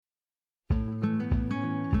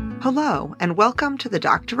Hello, and welcome to the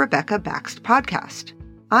Dr. Rebecca Baxt podcast.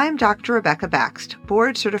 I'm Dr. Rebecca Baxt,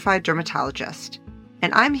 Board Certified Dermatologist,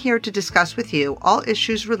 and I'm here to discuss with you all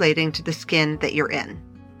issues relating to the skin that you're in.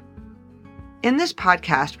 In this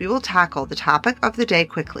podcast, we will tackle the topic of the day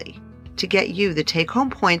quickly to get you the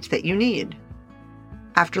take-home points that you need.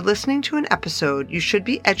 After listening to an episode, you should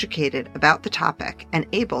be educated about the topic and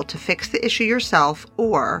able to fix the issue yourself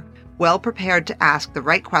or well prepared to ask the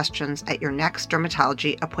right questions at your next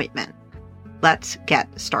dermatology appointment. Let's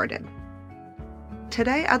get started.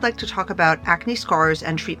 Today, I'd like to talk about acne scars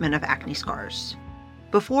and treatment of acne scars.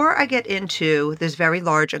 Before I get into this very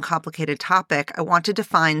large and complicated topic, I want to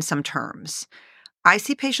define some terms. I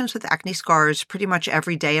see patients with acne scars pretty much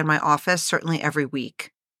every day in my office, certainly every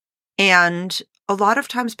week. And a lot of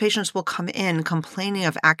times patients will come in complaining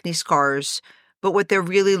of acne scars, but what they're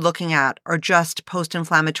really looking at are just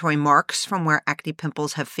post-inflammatory marks from where acne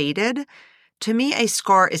pimples have faded. To me, a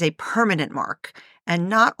scar is a permanent mark, and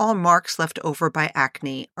not all marks left over by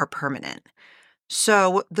acne are permanent.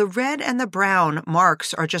 So the red and the brown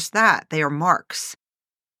marks are just that. They are marks.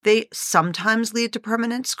 They sometimes lead to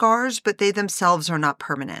permanent scars, but they themselves are not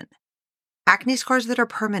permanent. Acne scars that are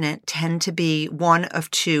permanent tend to be one of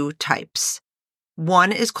two types.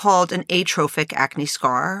 One is called an atrophic acne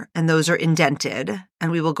scar, and those are indented,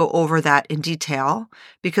 and we will go over that in detail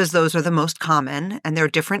because those are the most common, and there are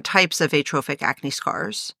different types of atrophic acne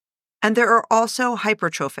scars. And there are also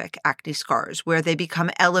hypertrophic acne scars where they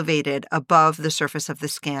become elevated above the surface of the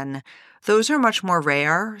skin. Those are much more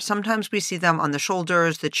rare. Sometimes we see them on the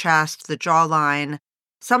shoulders, the chest, the jawline.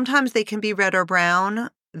 Sometimes they can be red or brown.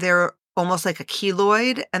 They're almost like a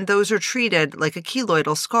keloid, and those are treated like a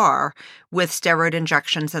keloidal scar with steroid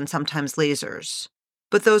injections and sometimes lasers.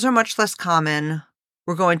 But those are much less common.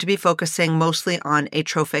 We're going to be focusing mostly on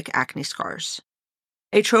atrophic acne scars.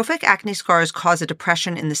 Atrophic acne scars cause a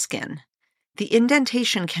depression in the skin. The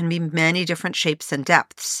indentation can be many different shapes and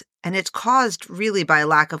depths, and it's caused really by a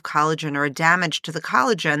lack of collagen or a damage to the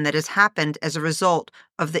collagen that has happened as a result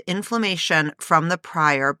of the inflammation from the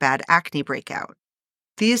prior bad acne breakout.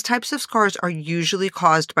 These types of scars are usually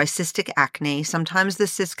caused by cystic acne. Sometimes the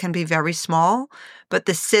cysts can be very small, but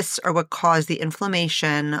the cysts are what cause the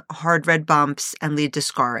inflammation, hard red bumps, and lead to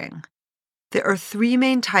scarring. There are three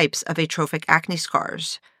main types of atrophic acne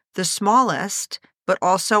scars. The smallest, but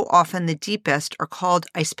also often the deepest, are called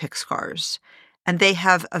ice pick scars. And they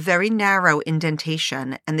have a very narrow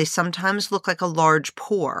indentation, and they sometimes look like a large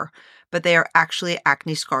pore, but they are actually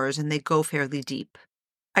acne scars, and they go fairly deep.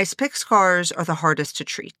 Ice pick scars are the hardest to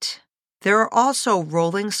treat. There are also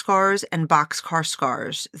rolling scars and boxcar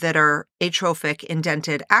scars that are atrophic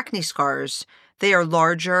indented acne scars. They are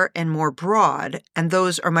larger and more broad, and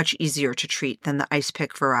those are much easier to treat than the ice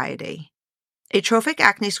pick variety. Atrophic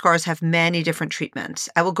acne scars have many different treatments.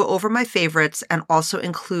 I will go over my favorites and also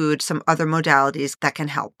include some other modalities that can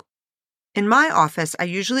help. In my office, I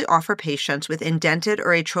usually offer patients with indented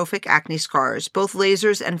or atrophic acne scars, both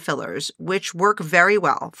lasers and fillers, which work very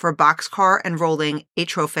well for boxcar and rolling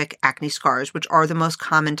atrophic acne scars, which are the most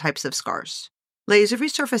common types of scars. Laser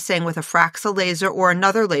resurfacing with a Fraxel laser or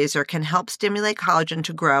another laser can help stimulate collagen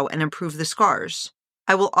to grow and improve the scars.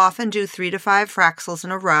 I will often do 3 to 5 Fraxels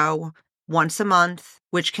in a row, once a month,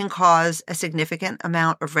 which can cause a significant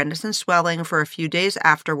amount of redness and swelling for a few days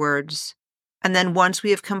afterwards. And then once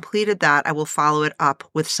we have completed that, I will follow it up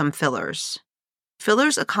with some fillers.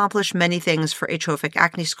 Fillers accomplish many things for atrophic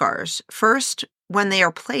acne scars. First, when they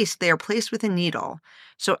are placed with a needle.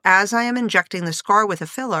 So as I am injecting the scar with a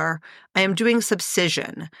filler, I am doing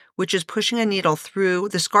subcision, which is pushing a needle through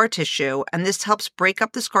the scar tissue, and this helps break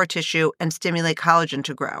up the scar tissue and stimulate collagen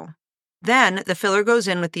to grow. Then the filler goes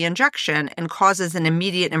in with the injection and causes an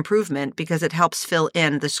immediate improvement because it helps fill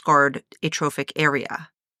in the scarred atrophic area.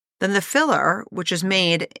 Then the filler, which is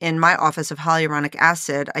made in my office of hyaluronic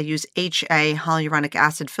acid, I use HA hyaluronic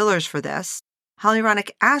acid fillers for this.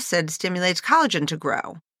 Hyaluronic acid stimulates collagen to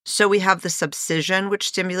grow. So we have the subcision, which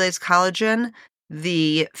stimulates collagen,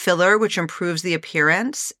 the filler, which improves the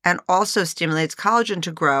appearance, and also stimulates collagen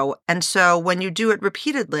to grow. And so when you do it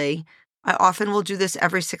repeatedly, I often will do this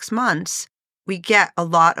every 6 months, we get a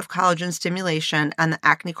lot of collagen stimulation and the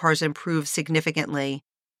acne scars improve significantly.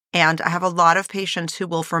 And I have a lot of patients who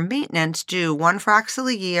will, for maintenance, do 1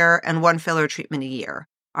 Fraxel a year and 1 filler treatment a year.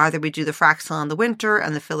 Either we do the Fraxel in the winter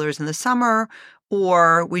and the fillers in the summer,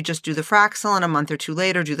 or we just do the Fraxel and a month or 2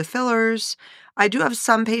 later do the fillers. I do have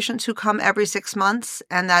some patients who come every 6 months,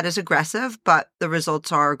 and that is aggressive, but the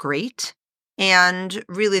results are great. And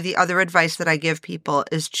really the other advice that I give people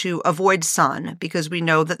is to avoid sun, because we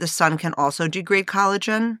know that the sun can also degrade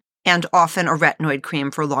collagen. and often a retinoid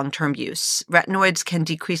cream for long-term use. Retinoids can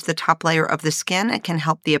decrease the top layer of the skin and can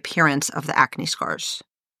help the appearance of the acne scars.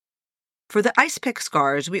 For the ice pick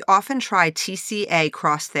scars, we often try TCA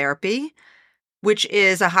cross therapy, which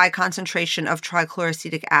is a high concentration of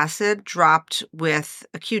trichloroacetic acid dropped with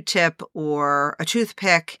a Q-tip or a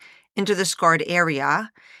toothpick into the scarred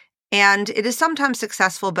area. And it is sometimes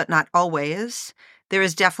successful, but not always. There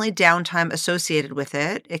is definitely downtime associated with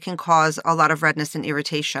it. It can cause a lot of redness and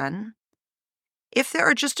irritation. If there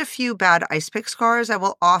are just a few bad ice pick scars, I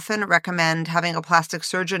will often recommend having a plastic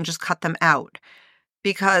surgeon just cut them out,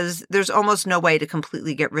 because there's almost no way to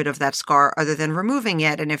completely get rid of that scar other than removing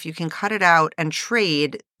it. And if you can cut it out and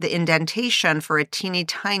trade the indentation for a teeny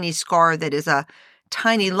tiny scar that is a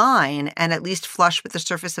tiny line and at least flush with the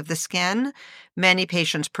surface of the skin, many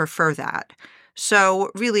patients prefer that. So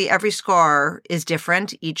really, every scar is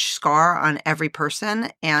different, each scar on every person,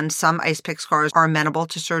 and some ice pick scars are amenable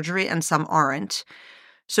to surgery and some aren't.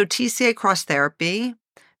 So TCA cross therapy,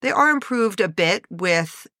 they are improved a bit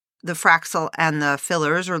with the Fraxel and the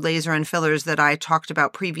fillers or laser and fillers that I talked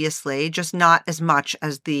about previously, just not as much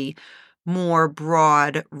as the more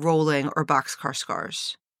broad rolling or boxcar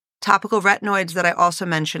scars. Topical retinoids that I also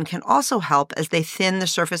mentioned can also help as they thin the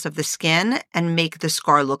surface of the skin and make the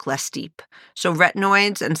scar look less deep. So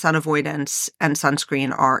retinoids and sun avoidance and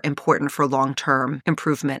sunscreen are important for long-term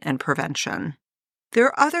improvement and prevention. There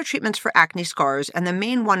are other treatments for acne scars, and the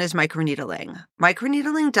main one is microneedling.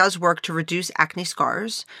 Microneedling does work to reduce acne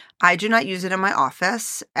scars. I do not use it in my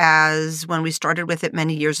office, as when we started with it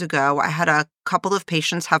many years ago, I had a couple of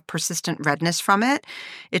patients have persistent redness from it.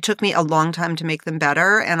 It took me a long time to make them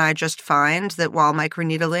better, and I just find that while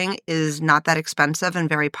microneedling is not that expensive and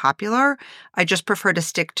very popular, I just prefer to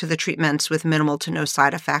stick to the treatments with minimal to no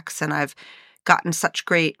side effects, and I've gotten such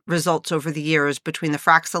great results over the years between the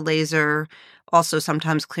Fraxel laser, also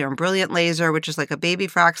sometimes clear and brilliant laser, which is like a baby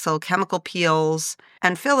Fraxel, chemical peels,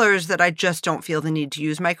 and fillers that I just don't feel the need to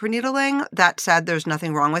use microneedling. That said, there's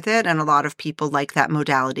nothing wrong with it, and a lot of people like that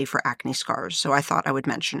modality for acne scars, so I thought I would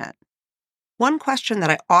mention it. One question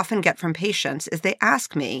that I often get from patients is they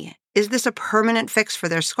ask me, is this a permanent fix for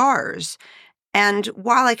their scars? And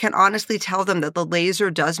while I can honestly tell them that the laser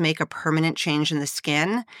does make a permanent change in the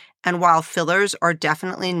skin, and while fillers are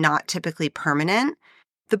definitely not typically permanent,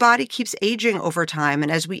 the body keeps aging over time, and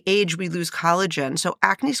as we age, we lose collagen. So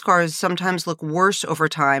acne scars sometimes look worse over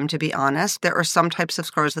time, to be honest. There are some types of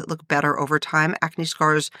scars that look better over time. Acne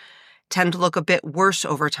scars tend to look a bit worse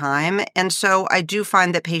over time. And so I do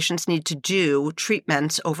find that patients need to do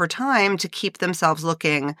treatments over time to keep themselves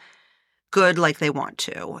looking good like they want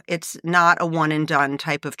to. It's not a one and done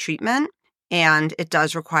type of treatment, and it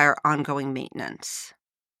does require ongoing maintenance.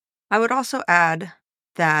 I would also add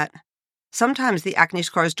that sometimes the acne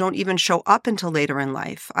scars don't even show up until later in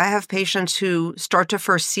life. I have patients who start to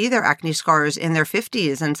first see their acne scars in their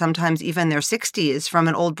 50s and sometimes even their 60s from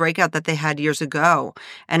an old breakout that they had years ago.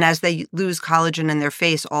 And as they lose collagen in their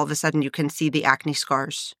face, all of a sudden you can see the acne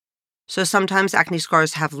scars. So sometimes acne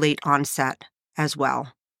scars have late onset as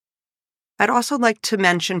well. I'd also like to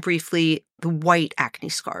mention briefly the white acne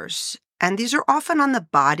scars. And these are often on the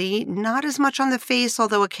body, not as much on the face,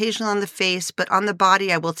 although occasionally on the face, but on the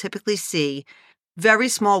body I will typically see very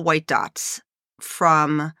small white dots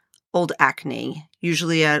from old acne,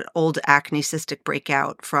 usually an old acne cystic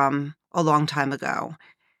breakout from a long time ago.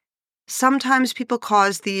 Sometimes people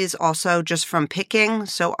cause these also just from picking,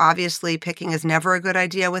 so obviously picking is never a good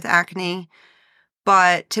idea with acne.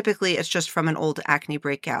 But typically it's just from an old acne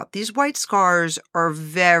breakout. These white scars are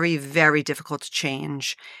very, very difficult to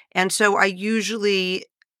change. And so I usually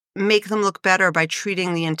make them look better by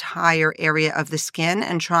treating the entire area of the skin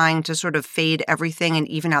and trying to sort of fade everything and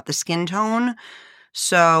even out the skin tone.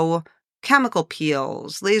 So chemical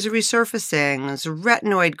peels, laser resurfacings,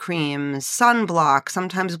 retinoid creams, sunblock,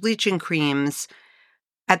 sometimes bleaching creams.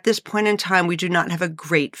 At this point in time, we do not have a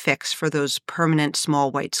great fix for those permanent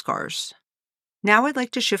small white scars. Now I'd like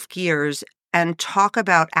to shift gears and talk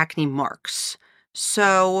about acne marks.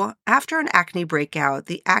 So after an acne breakout,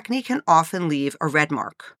 the acne can often leave a red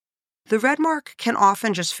mark. The red mark can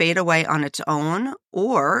often just fade away on its own,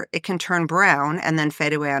 or it can turn brown and then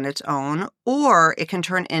fade away on its own, or it can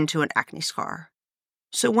turn into an acne scar.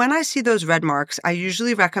 So when I see those red marks, I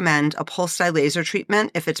usually recommend a pulse dye laser treatment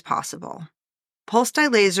if it's possible. Pulse dye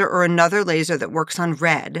laser or another laser that works on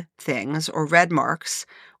red things or red marks,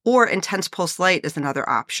 or intense pulse light is another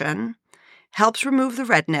option, helps remove the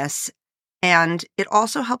redness, and it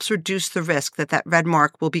also helps reduce the risk that that red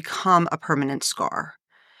mark will become a permanent scar.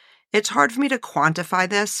 It's hard for me to quantify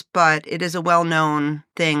this, but it is a well-known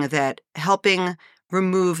thing that helping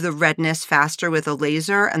remove the redness faster with a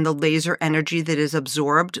laser, and the laser energy that is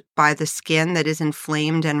absorbed by the skin that is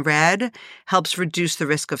inflamed and red helps reduce the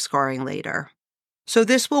risk of scarring later. So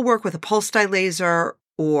this will work with a pulse dye laser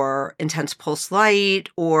or intense pulse light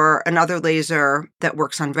or another laser that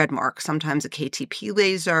works on red marks, sometimes a KTP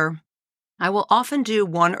laser. I will often do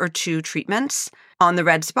 1 or 2 treatments on the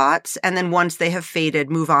red spots, and then once they have faded,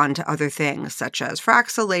 move on to other things such as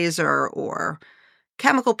Fraxel laser or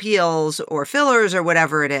chemical peels or fillers or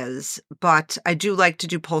whatever it is. But I do like to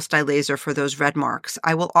do pulse dye laser for those red marks.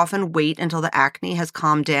 I will often wait until the acne has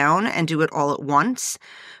calmed down and do it all at once,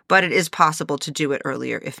 but it is possible to do it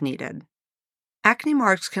earlier if needed. Acne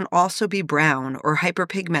marks can also be brown or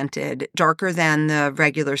hyperpigmented, darker than the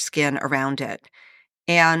regular skin around it.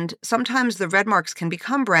 And sometimes the red marks can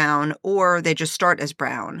become brown or they just start as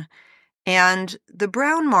brown. And the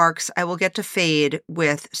brown marks I will get to fade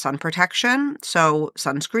with sun protection, so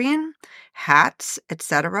sunscreen, hats,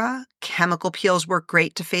 etc. Chemical peels work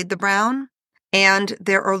great to fade the brown. And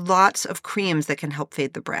there are lots of creams that can help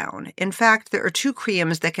fade the brown. In fact, there are 2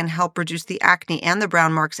 creams that can help reduce the acne and the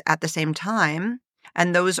brown marks at the same time.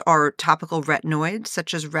 And those are topical retinoids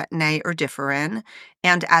such as Retin-A or Differin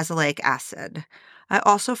and azelaic acid. I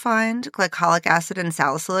also find glycolic acid and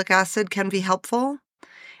salicylic acid can be helpful.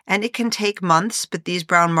 And it can take months, but these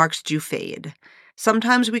brown marks do fade.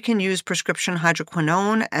 Sometimes we can use prescription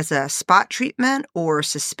hydroquinone as a spot treatment or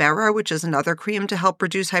Cispera, which is another cream to help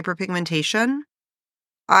reduce hyperpigmentation.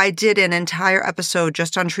 I did an entire episode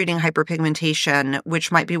just on treating hyperpigmentation,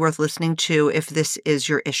 which might be worth listening to if this is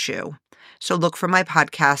your issue. So look for my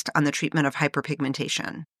podcast on the treatment of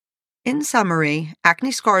hyperpigmentation. In summary,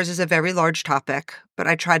 acne scars is a very large topic, but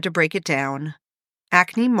I tried to break it down.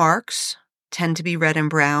 Acne marks tend to be red and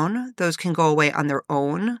brown. Those can go away on their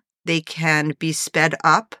own. They can be sped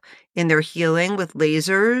up in their healing with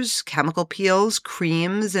lasers, chemical peels,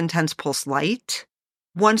 creams, intense pulse light.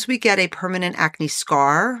 Once we get a permanent acne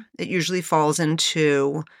scar, it usually falls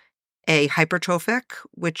into a hypertrophic,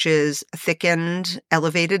 which is thickened,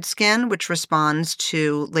 elevated skin, which responds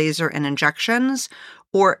to laser and injections,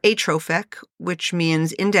 or atrophic, which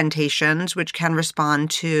means indentations, which can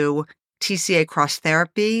respond to TCA cross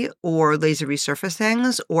therapy or laser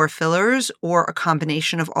resurfacings or fillers or a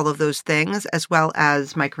combination of all of those things, as well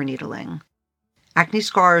as microneedling. Acne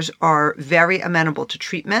scars are very amenable to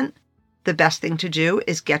treatment. The best thing to do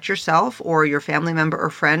is get yourself or your family member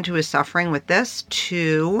or friend who is suffering with this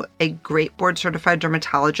to a great board certified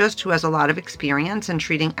dermatologist who has a lot of experience in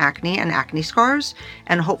treating acne and acne scars,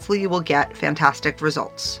 and hopefully you will get fantastic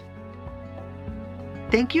results.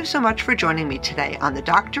 Thank you so much for joining me today on the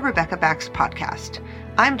Dr. Rebecca Baxt podcast.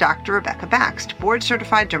 I'm Dr. Rebecca Baxt, board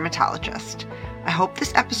certified dermatologist. I hope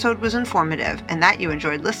this episode was informative and that you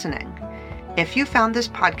enjoyed listening. If you found this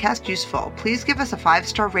podcast useful, please give us a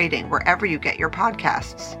 5-star rating wherever you get your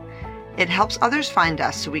podcasts. It helps others find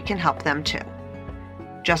us so we can help them too.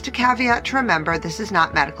 Just a caveat to remember, this is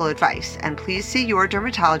not medical advice, and please see your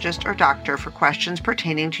dermatologist or doctor for questions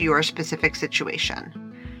pertaining to your specific situation.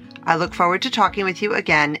 I look forward to talking with you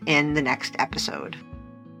again in the next episode.